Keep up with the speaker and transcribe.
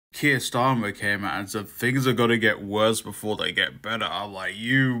Kier Starmer came out and said things are gonna get worse before they get better. I'm like,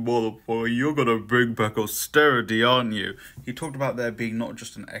 you motherfucker, you're gonna bring back austerity, aren't you? He talked about there being not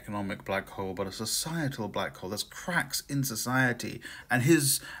just an economic black hole, but a societal black hole. There's cracks in society. And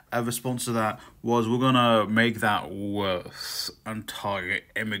his response to that was, we're gonna make that worse and target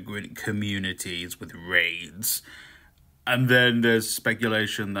immigrant communities with raids. And then there's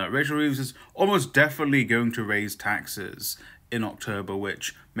speculation that Rachel Reeves is almost definitely going to raise taxes in October,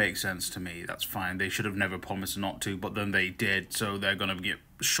 which makes sense to me. That's fine. They should have never promised not to, but then they did, so they're going to get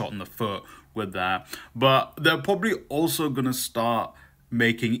shot in the foot with that. But they're probably also going to start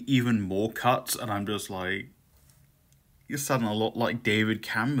making even more cuts, and I'm just like, you're sounding a lot like David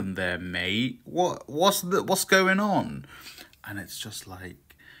Cameron there, mate. What's going on? And it's just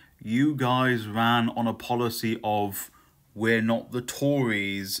like, you guys ran on a policy of we're not the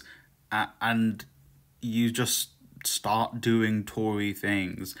Tories, and you just start doing Tory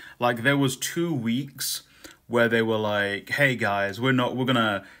things. Like, there was 2 weeks where they were like, hey guys, we're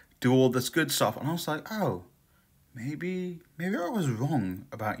gonna do all this good stuff, and I was like, oh, maybe I was wrong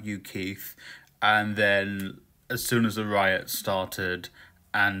about you, Keith. And then as soon as the riot started,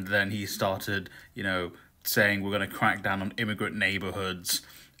 and then he started, saying we're gonna crack down on immigrant neighborhoods,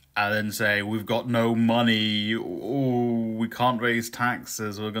 and then say, we've got no money, oh, we can't raise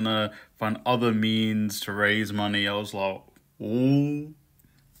taxes, we're gonna find other means to raise money. I was like, oh,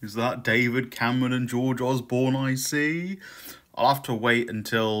 is that David Cameron and George Osbourne I see? I'll have to wait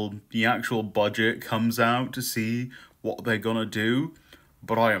until the actual budget comes out to see what they're gonna do,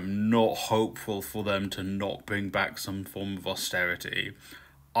 but I am not hopeful for them to not bring back some form of austerity.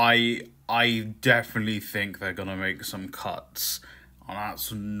 I definitely think they're gonna make some cuts, and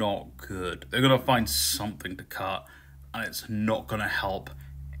that's not good. They're going to find something to cut, and it's not going to help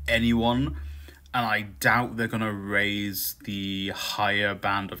anyone. And I doubt they're going to raise the higher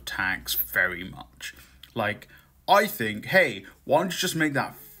band of tax very much. Like, I think, hey, why don't you just make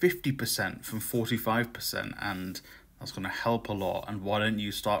that 50% from 45%, and that's going to help a lot. And why don't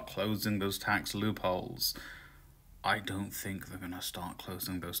you start closing those tax loopholes? I don't think they're going to start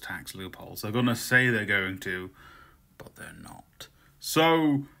closing those tax loopholes. They're going to say they're going to, but they're not.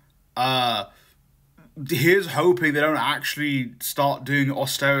 So, here's hoping they don't actually start doing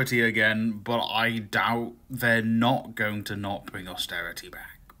austerity again, but I doubt they're not going to not bring austerity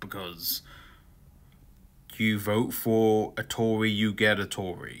back, because you vote for a Tory, you get a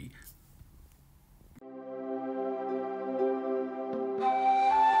Tory.